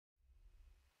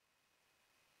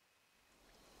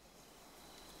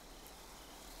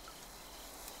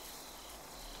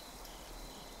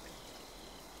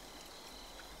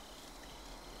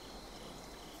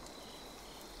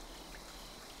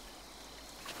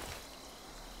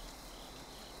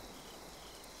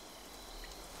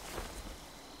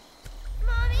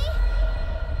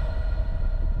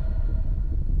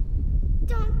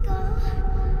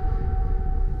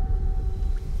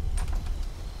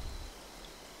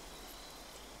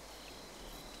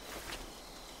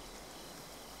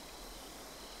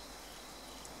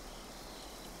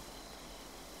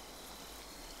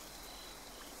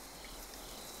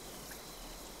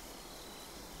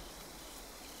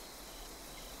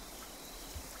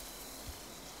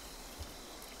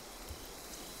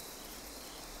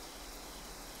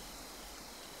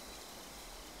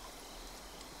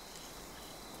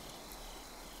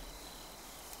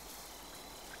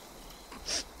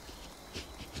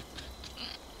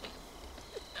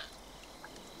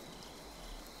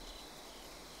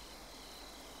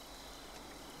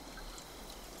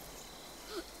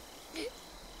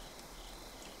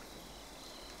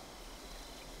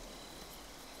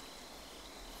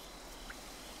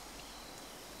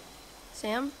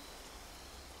Sam?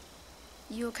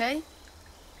 You okay?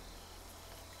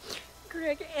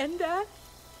 Greg and Dad?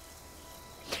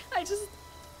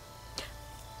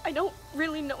 I don't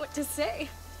really know what to say.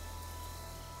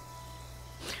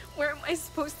 Where am I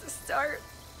supposed to start?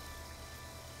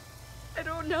 I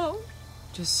don't know.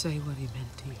 Just say what he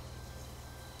meant to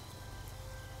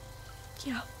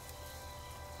you.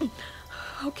 Yeah.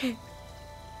 Okay.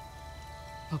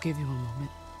 I'll give you a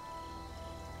moment.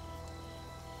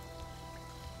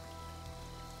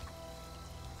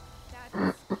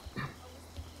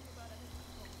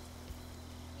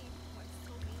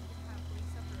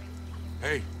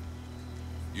 Hey,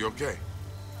 you okay?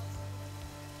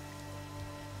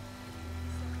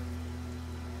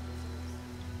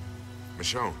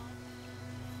 Michonne.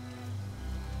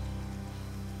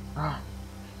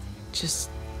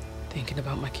 Just thinking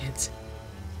about my kids.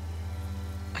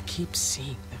 I keep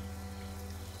seeing them.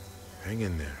 Hang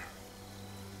in there.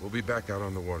 We'll be back out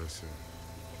on the water soon.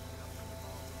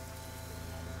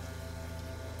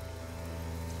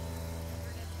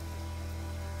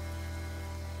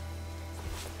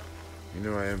 You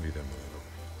know, I envy them a little.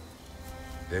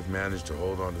 They've managed to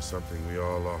hold on to something we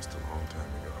all lost a long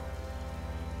time ago.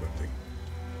 Something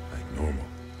like normal.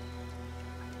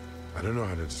 I don't know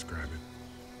how to describe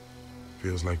it.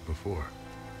 Feels like before.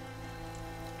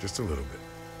 Just a little bit.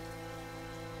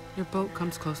 Your boat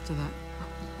comes close to that.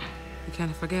 You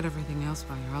kind of forget everything else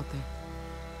while you're out there.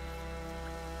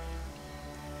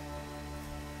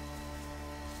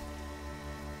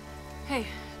 Hey,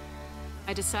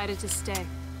 I decided to stay.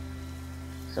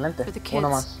 Excelente. For the Uno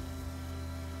kids. más.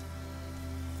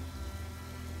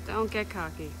 Don't get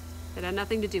cocky. It had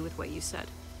nothing to do with what you said.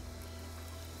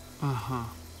 Uh-huh.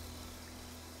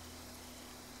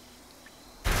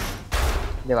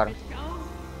 Llegaron.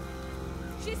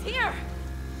 She's here!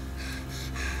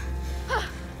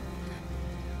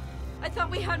 I thought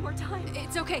we had more time.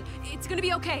 It's okay. It's gonna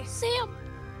be okay. Sam!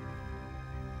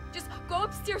 Just go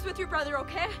upstairs with your brother,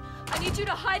 okay? I need you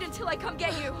to hide until I come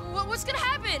get you. What's gonna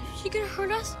happen? He gonna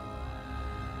hurt us?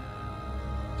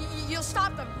 You'll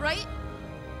stop them, right?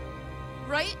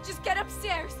 Right? Just get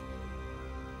upstairs.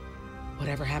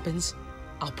 Whatever happens,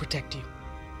 I'll protect you.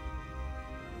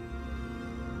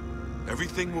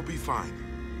 Everything will be fine.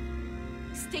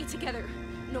 Stay together,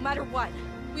 no matter what.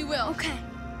 We will. Okay.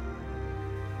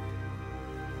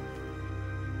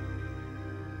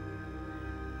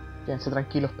 Quédense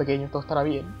tranquilos, pequeños, todo estará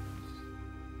bien.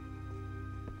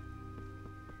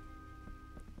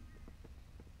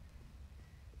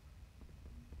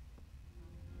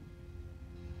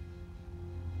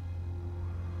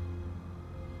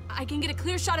 I can get a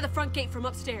clear shot of the front gate from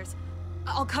upstairs.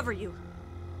 I'll cover you.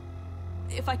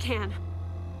 If I can.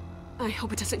 I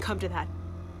hope it doesn't come to that.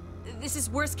 This is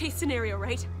worst case scenario,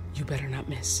 right? You better not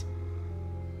miss.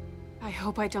 I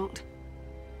hope I don't.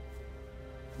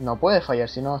 No puede fallar,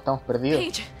 si no estamos perdidos.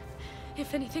 Paige,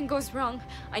 if anything goes wrong,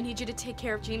 I need you to take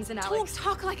care of James and Alex. Don't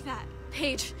talk like that.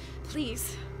 Paige,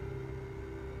 please.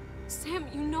 Sam,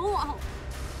 you know I'll...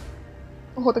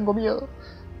 Ojo, tengo miedo.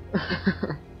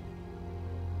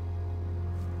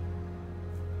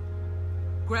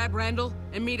 Grab Randall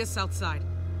and meet us outside.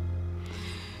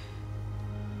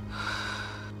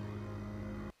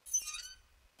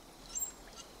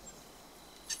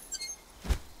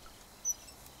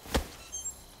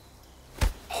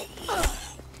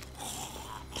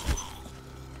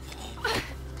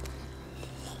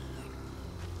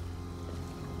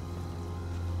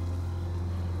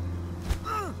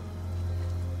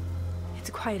 It's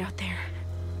quiet out there.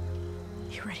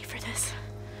 You ready for this?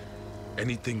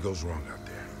 Anything goes wrong out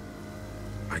there,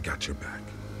 I got your back.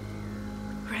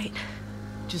 Right.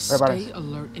 Just Prepárese. stay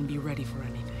alert and be ready for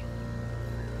anything.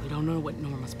 We don't know what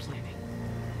Norma's planning.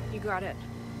 You got it.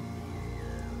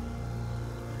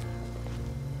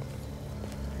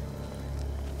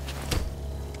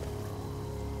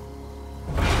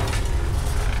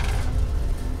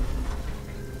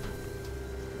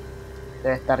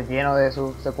 Debe estar lleno de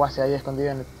sus secuaces ahí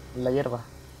escondidos en la hierba.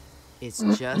 It's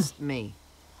just me.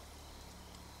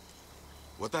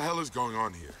 What the hell is going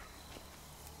on here?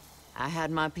 I had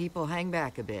my people hang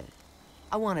back a bit.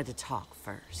 I wanted to talk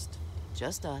first.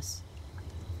 Just us.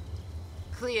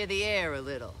 Clear the air a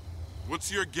little.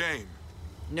 What's your game?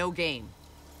 No game.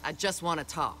 I just want to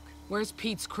talk. Where's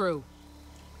Pete's crew?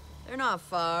 They're not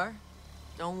far.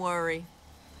 Don't worry.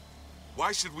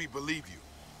 Why should we believe you?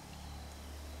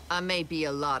 I may be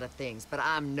a lot of things, but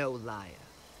I'm no liar.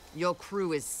 Your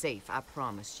crew is safe, I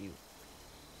promise you.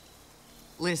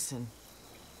 Listen,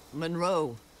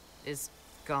 Monroe is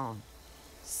gone.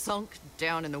 Sunk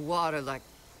down in the water like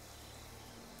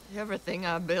everything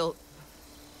I built.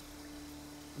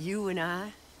 You and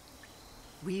I,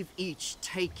 we've each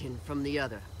taken from the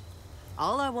other.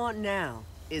 All I want now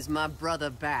is my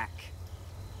brother back.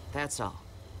 That's all.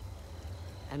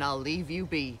 And I'll leave you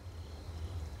be.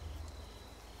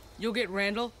 You'll get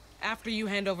Randall after you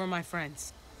hand over my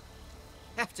friends.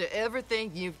 After everything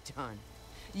you've done,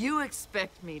 you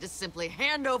expect me to simply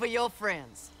hand over your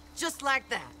friends, just like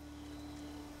that.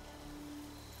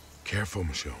 Careful,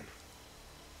 Michonne.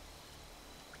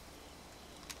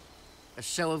 A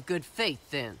show of good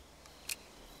faith, then.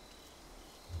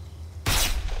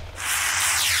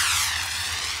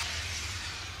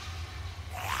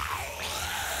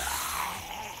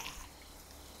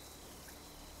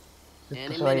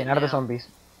 Esto se va a llenar de zombies.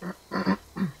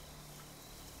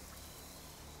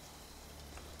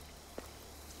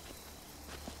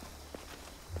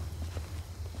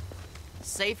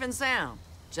 Safe and sound,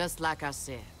 just like I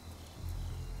said.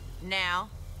 Now,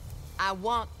 I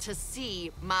want to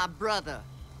see my brother.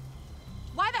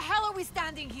 Why the hell are we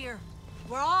standing here?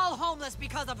 We're all homeless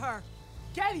because of her.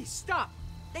 Gabby, stop!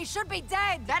 They should be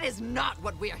dead! That is not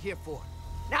what we are here for.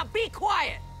 Now be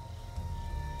quiet!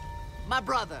 My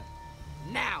brother,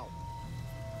 now.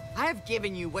 I have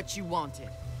given you what you wanted.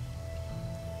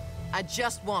 I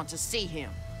just want to see him.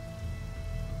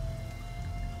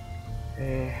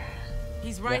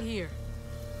 He's right here.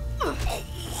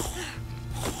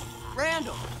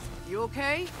 Randall, you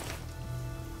okay?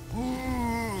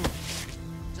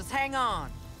 Just hang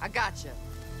on. I got you.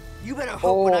 You better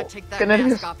hope when I take that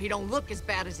mask off, he don't look as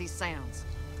bad as he sounds.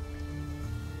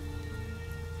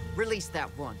 Release that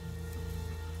one.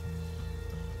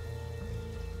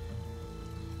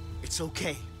 It's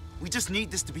okay. We just need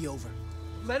this to be over.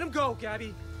 Let him go,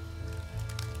 Gabby.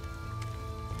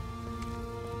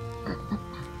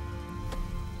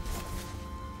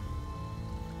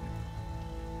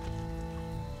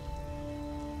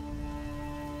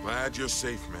 Glad you're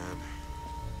safe, man.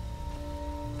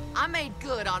 I made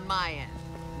good on my end.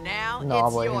 Now No,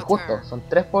 it's pues your injusto. turn. Son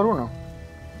 3 por 1.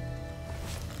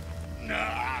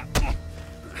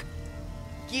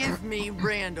 Give me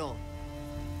Randall.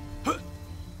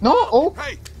 No, oh.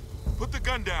 Hey, put the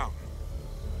gun down.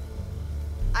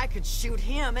 I could shoot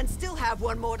him and still have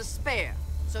one more to spare.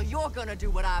 So you're gonna do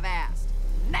what I've asked.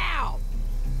 Now!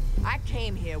 I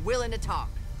came here willing to talk.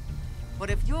 But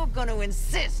if you're gonna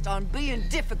insist on being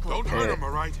difficult... Don't hurt him, all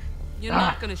right? You're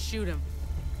not gonna shoot him.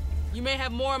 You may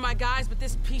have more of my guys, but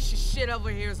this piece of shit over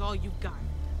here is all you got.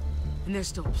 And there's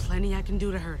still plenty I can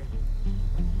do to hurt him.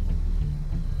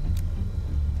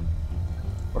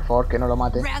 Por favor, que no lo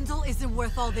mate. Randall isn't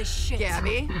worth all this shit.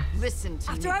 Gabby, listen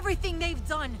to After me. everything they've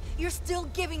done, you're still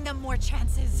giving them more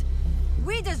chances.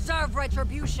 We deserve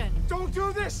retribution. Don't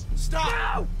do this!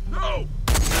 Stop! No!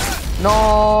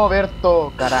 No,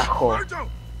 Berto, carajo. Berto!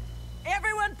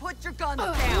 Everyone put your guns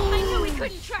down. I knew we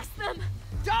couldn't trust them.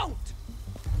 Don't!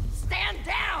 Stand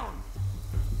down!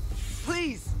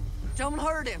 Please, don't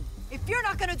hurt him. If you're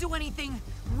not gonna do anything,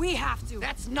 we have to.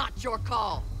 That's not your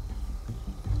call.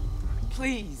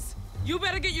 Please. You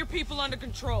better get your people under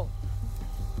control.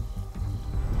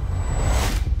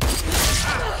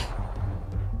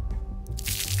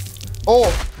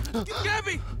 Oh.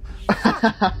 Gabby!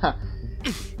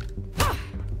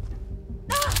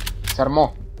 Se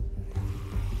armó.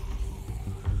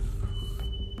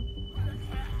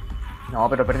 No,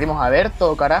 pero perdimos a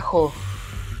Berto, carajo.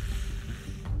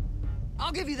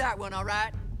 I'll give you that one, all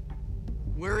right?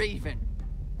 We're even.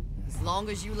 As long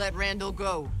as you let Randall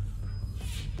go.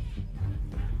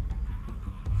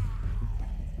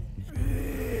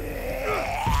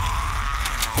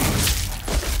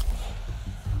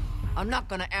 I'm not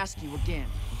gonna ask you again.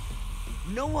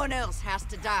 No one else has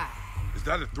to die. Is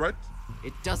that a threat?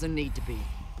 It doesn't need to be.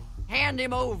 Hand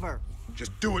him over.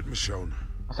 Just do it, Michonne.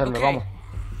 Hacerlo, Okay. vamos.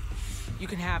 You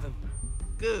can have him.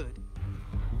 Good.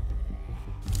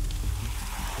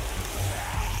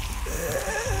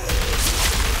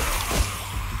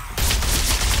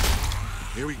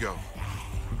 Here we go.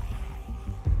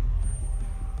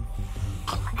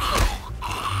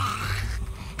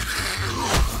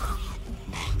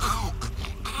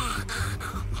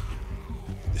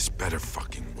 This better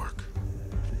fucking work.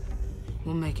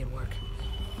 We'll make it work.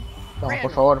 Vamos, por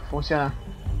favor, funciona.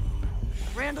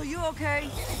 Randall, you okay?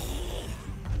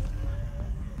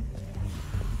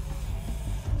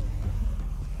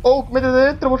 Oh, métete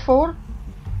dentro, por favor.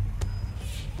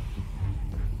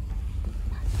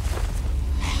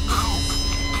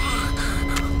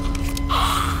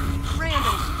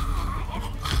 Randall!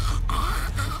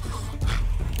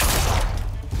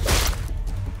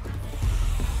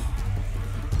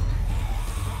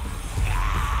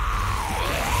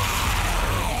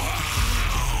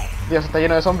 Dios, está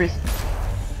lleno de zombies.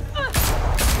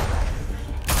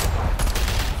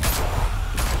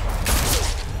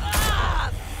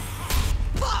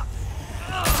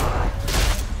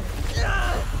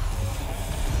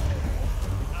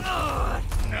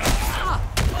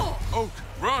 Oak,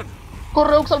 run.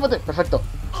 ¡Corre, Oak, sálvate! Perfecto.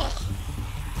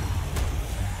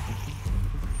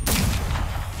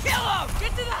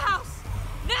 Get to the house!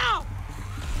 Now!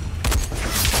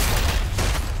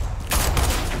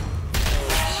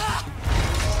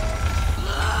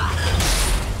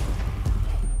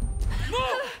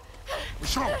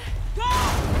 Michonne.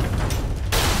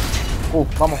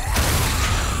 Vamos.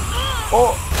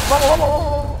 Oh, vamos, vamos,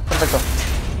 vamos. Perfecto.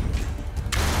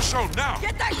 Michonne, now.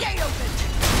 Get that gate open!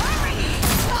 Hurry!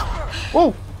 Stop her!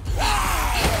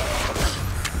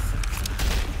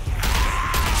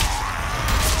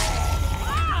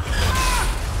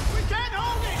 We can't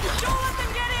hold it! Don't let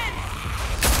them get in!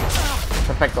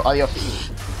 Perfecto, adiós.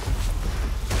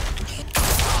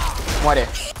 Muere.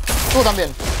 Tú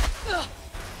también.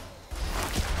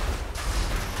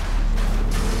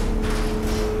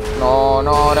 No,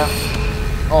 no, ahora.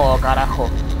 Oh, carajo.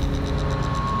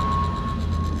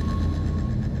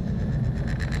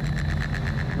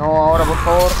 No, ahora, por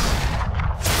favor.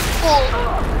 Oh.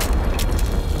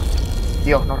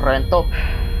 Dios, nos reventó.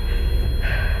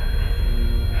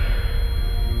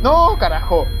 No,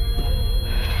 carajo.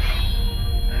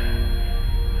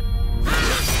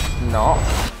 No.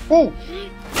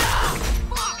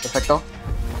 Perfecto.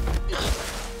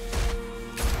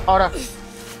 Ahora.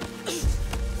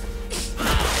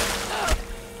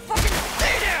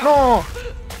 No.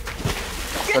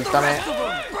 Suéltame.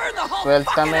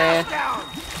 Suéltame.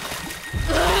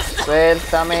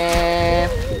 Suéltame.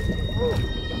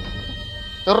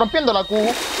 Estoy rompiendo la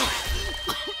Q.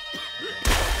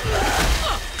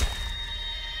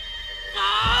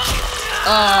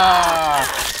 Ah.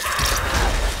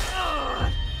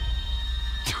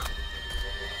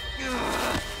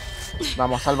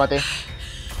 Vamos, sálvate.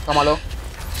 Tómalo.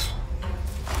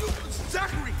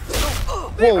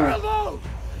 Wow.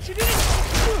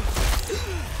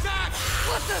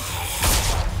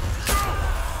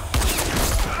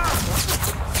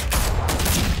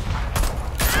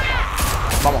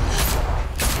 Vamos.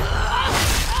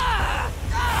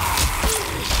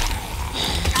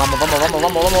 Vamos, vamos, vamos,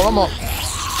 vamos, vamos, vamos.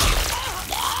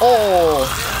 Oh.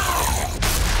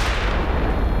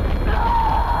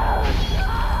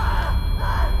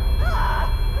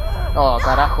 Oh,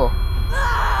 carajo.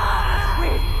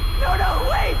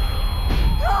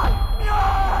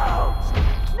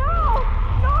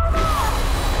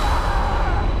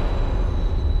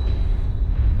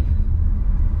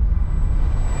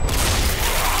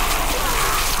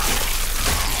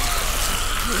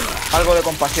 Algo de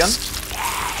compasión.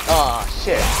 Ah,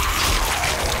 shit.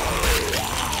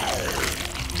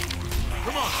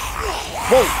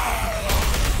 Wow.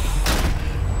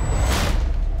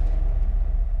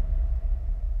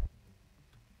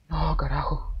 Oh,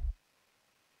 carajo.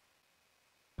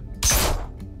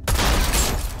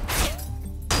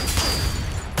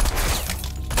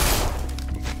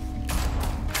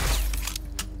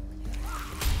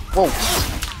 Wow.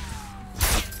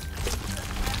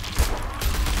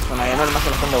 Bueno, ahí enormes se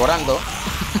lo están devorando.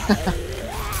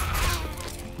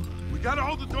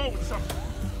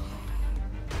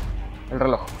 El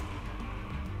reloj.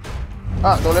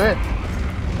 Ah, W.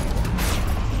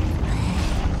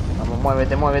 Vamos,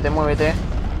 muévete, muévete, muévete.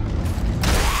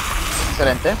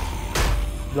 Excelente.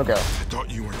 Bloqueado. I thought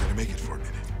you weren't gonna make it for a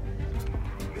minute.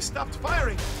 They stopped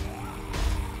firing.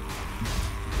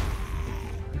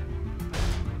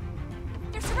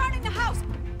 They're surrounding the house.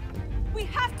 We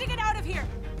have to get out of here.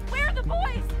 Where are the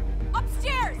boys?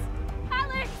 Upstairs.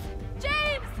 Alex,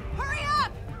 James, hurry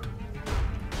up.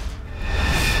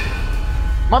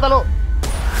 ¡Mátalo!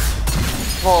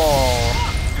 ¡Oh!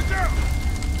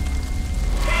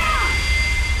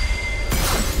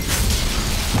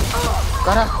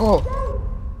 ¡Carajo!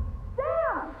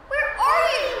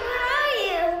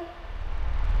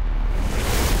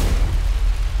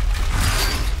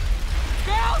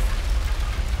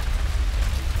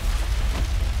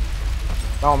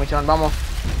 Vamos, Michonne, vamos.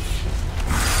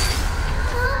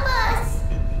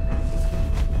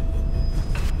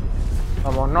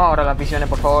 Vamos, no ahora las visiones,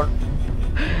 por favor.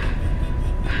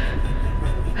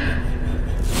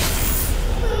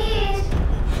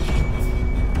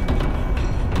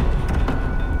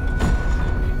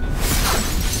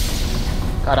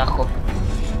 Carajo.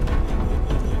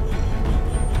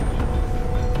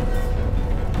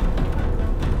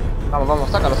 Vamos, vamos,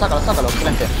 sácalo, sácalo, sácalo,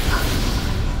 excelente.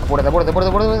 Apúrate, apúrate, apúrate,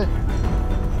 apúrate.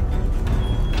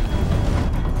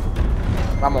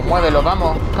 Vamos, muévelo,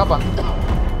 vamos, escapa.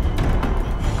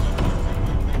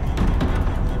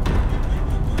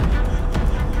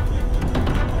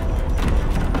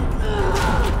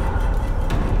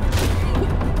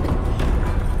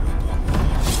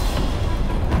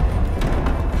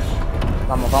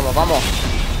 Vamos, vamos, vamos.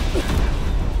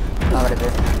 Ábrete.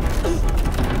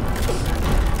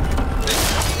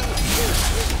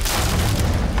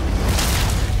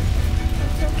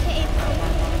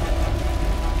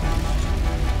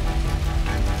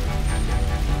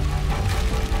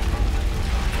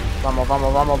 Vamos,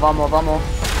 vamos, vamos, vamos, vamos.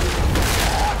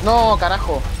 No,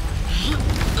 carajo.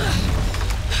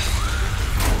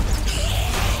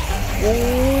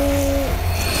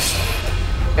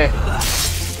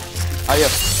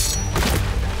 Adiós.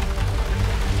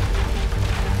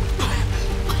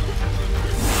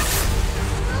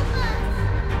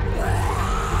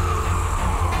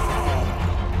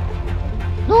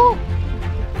 No.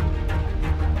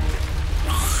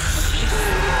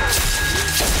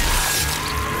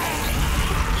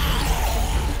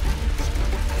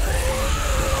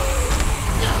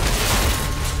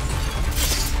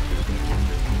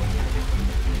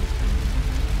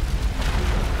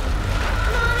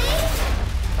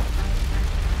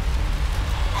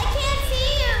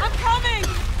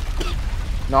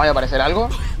 ¿No vaya a aparecer algo?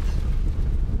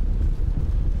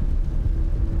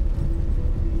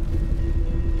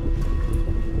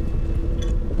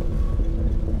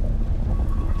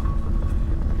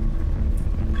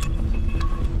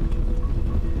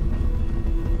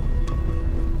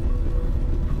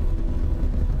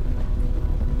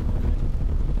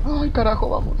 Ay, carajo,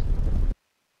 vamos.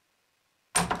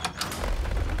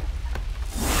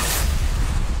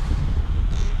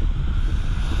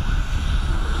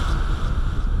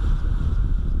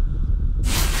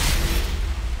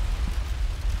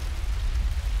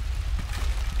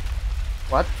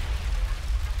 What?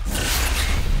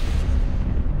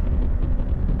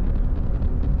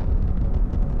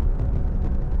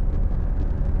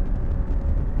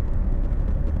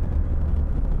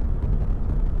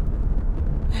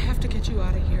 I have to get you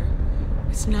out of here.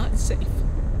 It's not safe.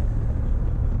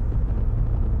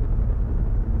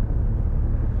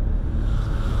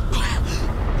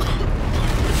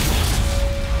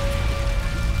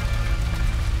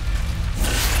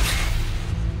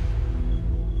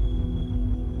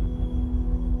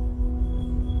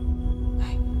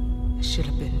 I should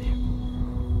have been there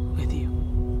with you,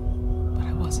 but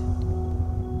I wasn't.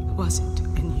 I wasn't,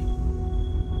 and you.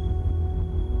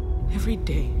 Every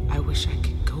day I wish I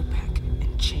could go back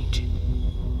and change it,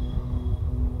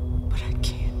 but I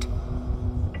can't.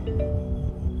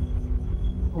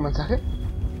 ¿Un mensaje?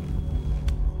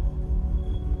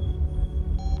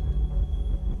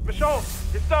 Michonne,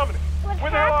 it's Dominic. What's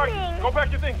Where the hell are you? happening? Go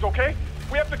pack your things, okay?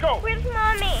 We have to go. Where's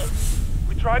Mommy?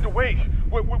 We tried to wait.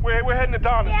 We're heading to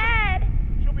Donna's. Dad!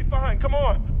 She'll be fine. Come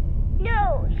on.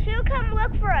 No, she'll come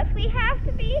look for us. We have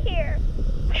to be here.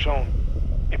 Michonne,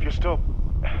 if you're still...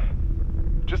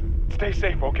 Just stay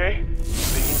safe, okay?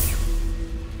 They need you.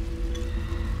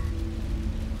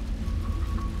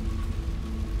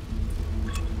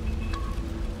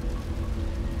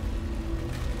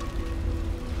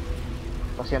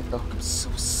 Lo siento. I'm so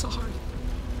sorry.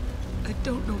 I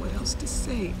don't know what else to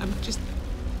say. I'm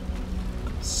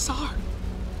sorry.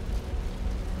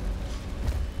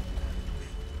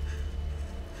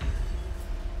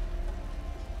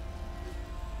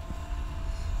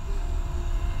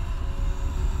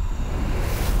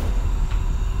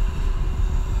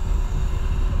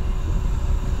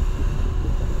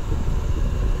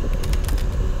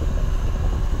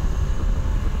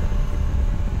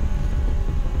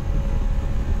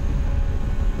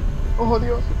 Oh,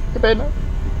 Dios, qué pena.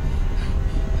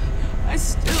 I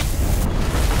still...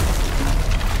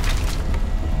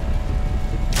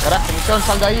 Carajo, Michonne,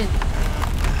 sal de ahí.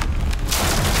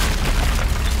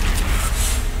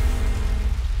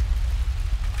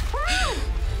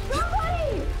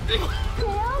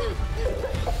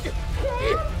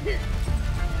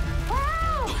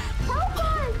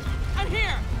 I'm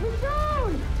here!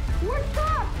 Michonne! We're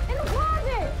stuck in the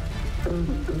closet!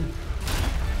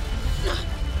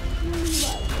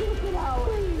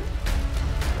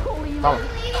 Vamos.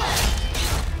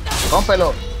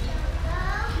 Rómpelo.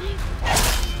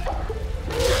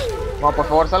 Vamos, por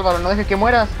favor, sálvalo, no dejes que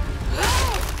mueras.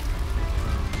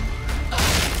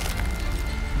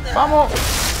 Vamos.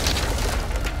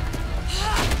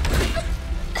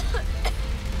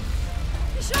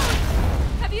 Michonne!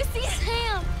 Have you seen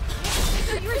Sam? I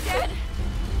thought you were dead.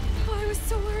 Oh, I was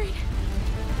so worried.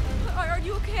 Are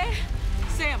you okay?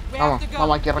 Sam, we have to go.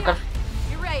 Vamos, hay que arrancar.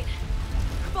 You're right.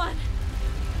 Come on.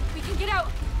 We can get out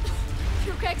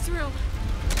through Greg's room.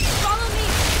 Follow me.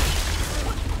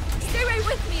 Stay right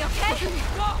with me, okay?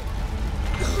 Go!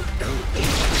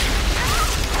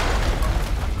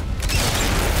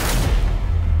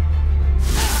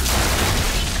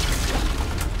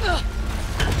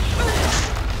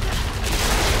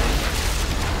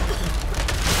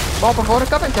 Vamos, por favor,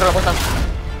 escapen. Cierra la puerta.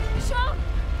 Michonne!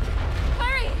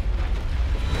 Hurry!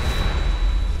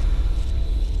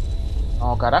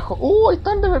 No, carajo. Ahí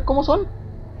están, de ver cómo son.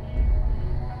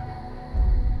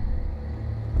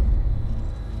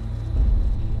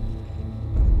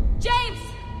 James!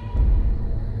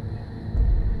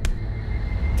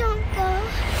 Don't go.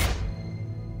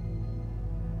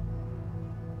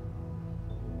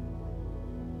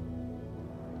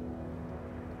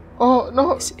 Oh,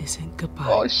 no. This isn't goodbye.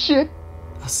 Oh, shit.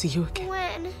 I'll see you again.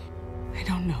 When? I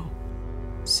don't know.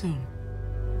 Soon.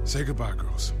 Say goodbye,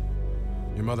 girls.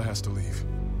 Your mother has to leave.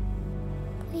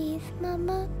 Please,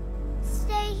 Mama.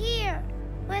 Stay here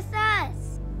with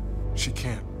us. She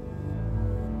can't.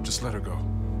 Just let her go.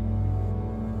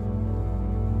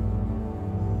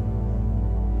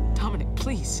 Dominic,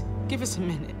 please. Give us a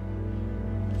minute.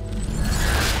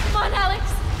 Come on, Alex!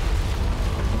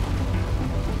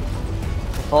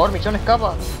 Por favor, Michonne,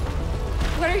 escapa.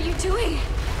 What are you doing?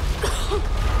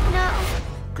 No.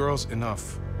 Girls,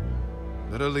 enough.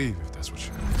 Let her leave if that's what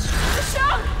she wants.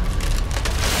 Michonne!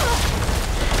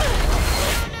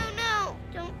 No.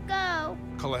 Don't go.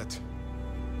 Colette.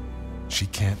 She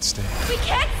can't stay. We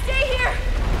can't stay here!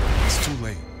 It's too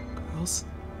late. Girls,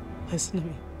 listen to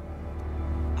me.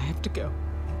 I have to go.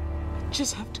 I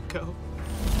just have to go.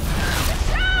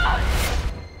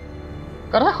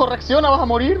 Carajo, reacciona, vas a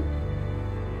morir.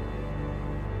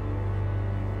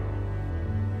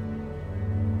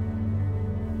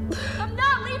 I'm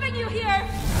not leaving you here!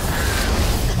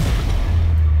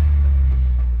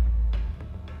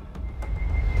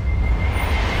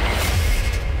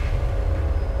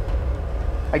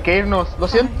 Hay que irnos, lo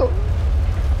siento.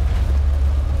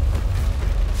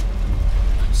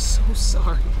 I'm so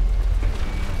sorry.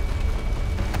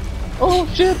 Oh,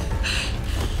 shit.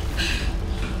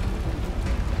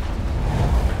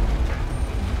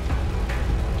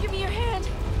 Give me your hand.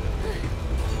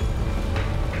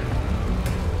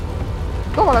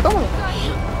 Tómala.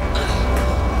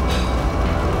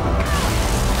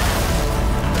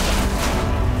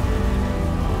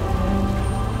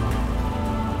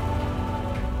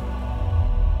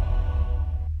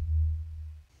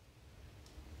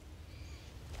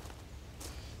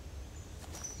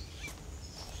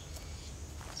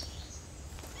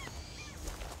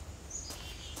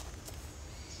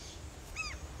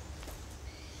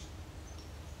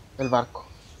 El barco.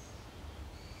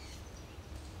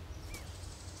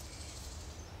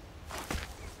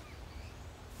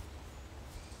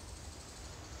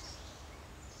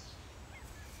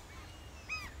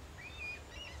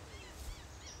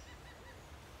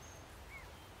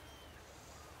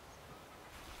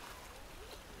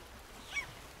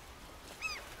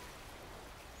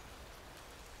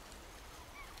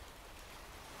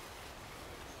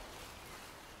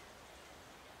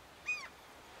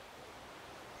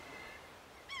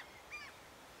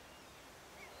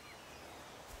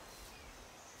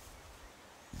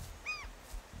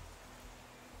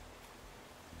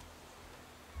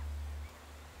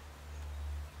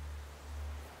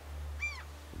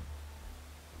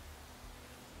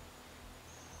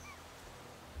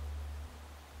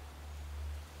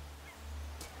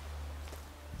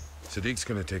 Sadiq's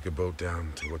gonna take a boat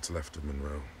down to what's left of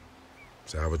Monroe.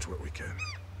 Salvage what we can.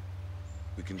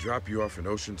 We can drop you off in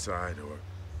Oceanside or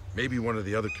maybe one of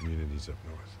the other communities up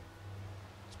north.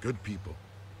 It's good people.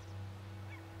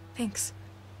 Thanks.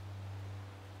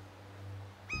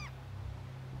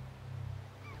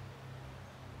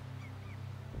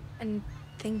 And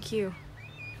thank you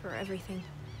for everything.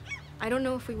 I don't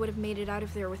know if we would have made it out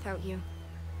of there without you.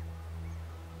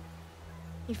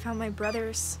 You found my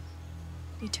brothers.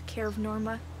 You took care of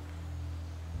Norma.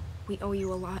 We owe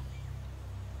you a lot.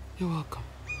 You're welcome.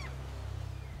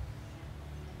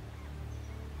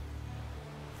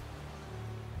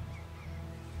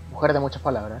 Mujer de muchas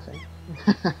palabras, ¿eh?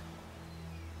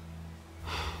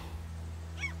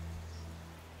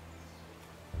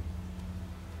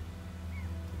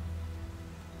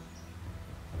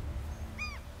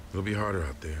 It'll be harder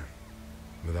out there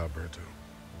without Berto.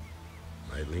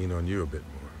 Might lean on you a bit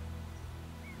more.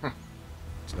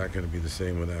 It's not going to be the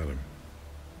same without him.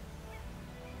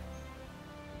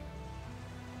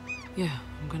 Yeah,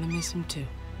 I'm gonna miss him too.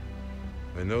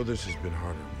 I know this has been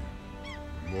hard on you,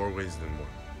 in more ways than one.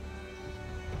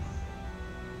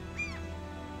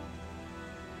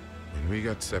 When we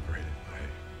got separated,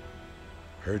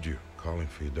 I heard you calling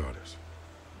for your daughters.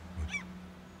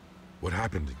 What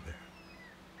happened in there?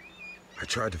 I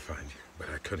tried to find you, but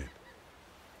I couldn't.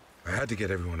 I had to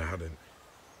get everyone out and...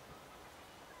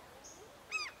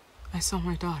 I saw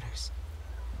my daughters.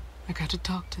 I got to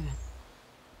talk to them.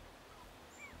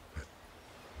 But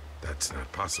that's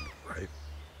not possible, right?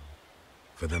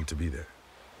 for them to be there.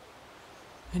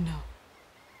 I know.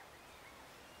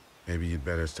 Maybe you'd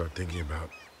better start thinking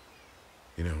about,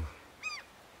 you know,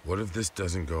 what if this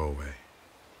doesn't go away?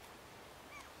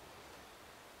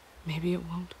 Maybe it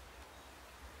won't.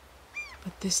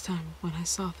 But this time, when I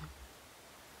saw them,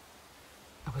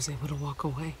 I was able to walk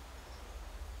away.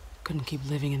 Couldn't keep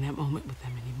living in that moment with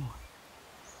them anymore.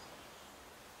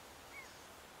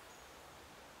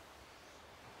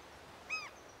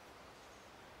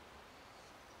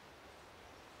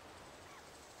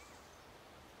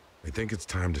 I think it's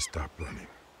time to stop running.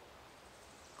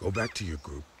 Go back to your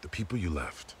group, the people you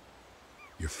left,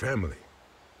 your family,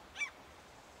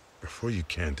 before you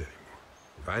can't anymore.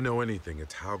 If I know anything,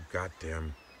 it's how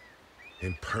goddamn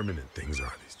impermanent things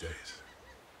are these days.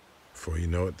 Before you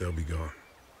know it, they'll be gone.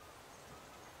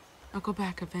 I'll go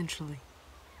back eventually.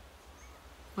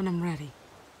 When I'm ready.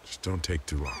 Just don't take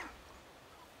too long.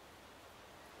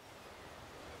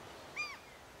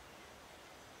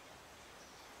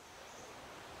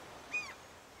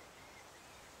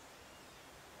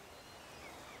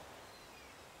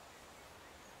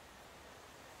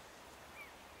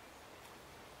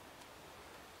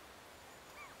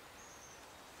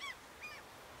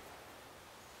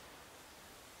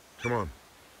 Come on.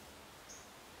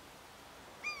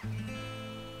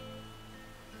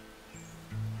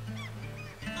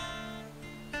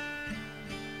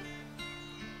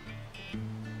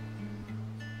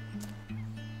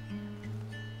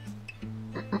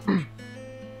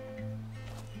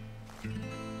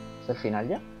 ¿Es el final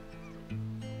ya?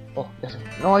 Oh, ya sé.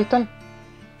 No, ahí están.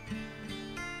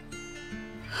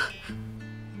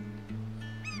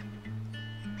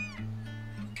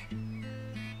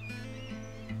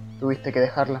 Tuviste que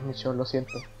dejarlas, Michonne, lo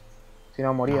siento. Si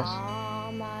no, morías.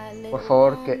 Por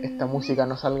favor, que esta música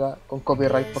no salga con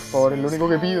copyright, por favor. Es lo único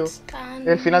que pido. Es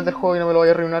el final del juego y no me lo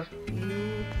vaya a arruinar.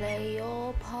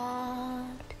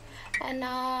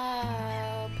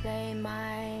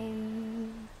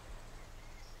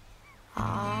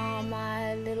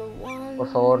 Por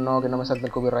favor, no, que no me salte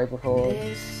el copyright, por favor.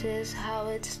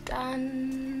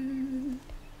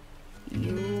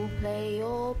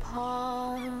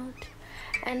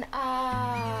 And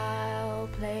I'll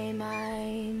play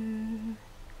mine,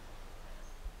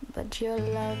 but your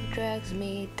love drags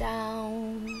me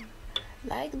down,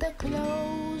 like the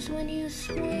clothes when you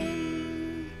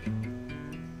swim,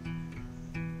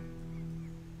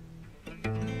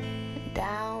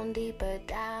 down, deeper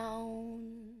down.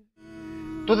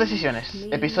 Tus decisiones,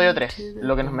 episodio 3,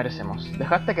 lo que nos merecemos.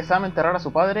 Dejaste que Sam enterrara a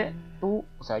su padre, tú,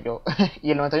 o sea yo,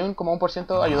 y el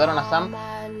 91,1% ayudaron a Sam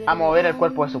a mover el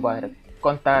cuerpo de su padre.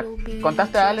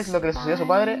 Contaste a Alex lo que le sucedió a su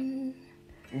padre.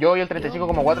 Yo y el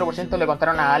 35,4% le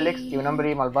contaron a Alex que un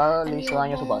hombre malvado le hizo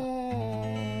daño a su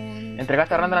padre.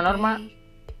 Entregaste a Randall a Norma.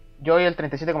 Yo y el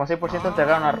 37,6%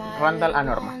 entregaron a Randall a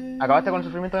Norma. ¿Acabaste con el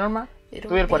sufrimiento de Norma?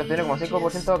 Tú y el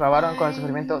 41,5% acabaron con el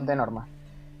sufrimiento de Norma.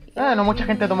 No mucha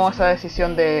gente tomó esa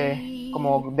decisión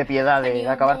de piedad, de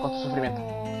acabar con su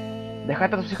sufrimiento.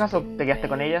 ¿Dejaste a tus hijas o te quedaste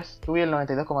con ellas? Tú y el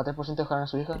 92,3% dejaron a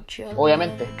su hija.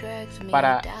 Obviamente,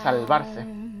 para salvarse.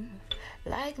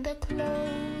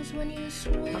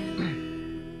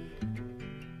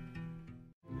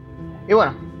 Y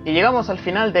bueno, y llegamos al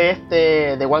final de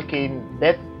este The Walking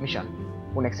Dead Michonne.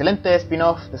 Un excelente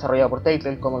spin-off desarrollado por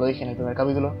Telltale, como lo dije en el primer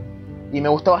capítulo. Y me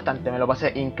gustó bastante, me lo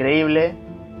pasé increíble.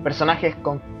 Personajes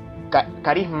con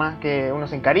carisma, que uno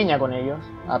se encariña con ellos,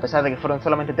 a pesar de que fueron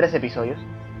solamente 3 episodios.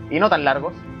 Y no tan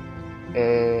largos.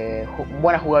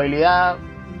 Buena jugabilidad,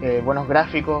 buenos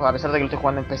gráficos, a pesar de que lo estoy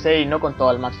jugando en PC y no con todo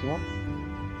al máximo.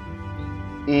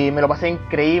 Y me lo pasé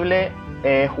increíble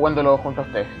jugándolo junto a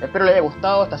ustedes. Espero les haya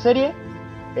gustado esta serie,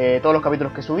 todos los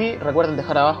capítulos que subí. Recuerden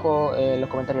dejar abajo en los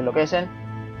comentarios lo que deseen.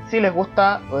 Si les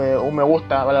gusta, un me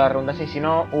gusta, vale la redundancia, y si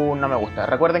no, un no me gusta.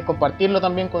 Recuerden compartirlo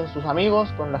también con sus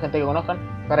amigos, con la gente que conozcan,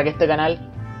 para que este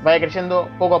canal vaya creciendo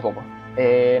poco a poco.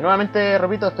 Nuevamente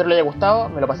repito, espero les haya gustado,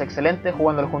 me lo pasé excelente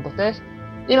jugándolo junto a ustedes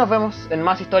y nos vemos en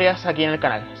más historias aquí en el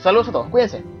canal. Saludos a todos,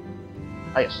 cuídense,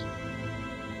 adiós.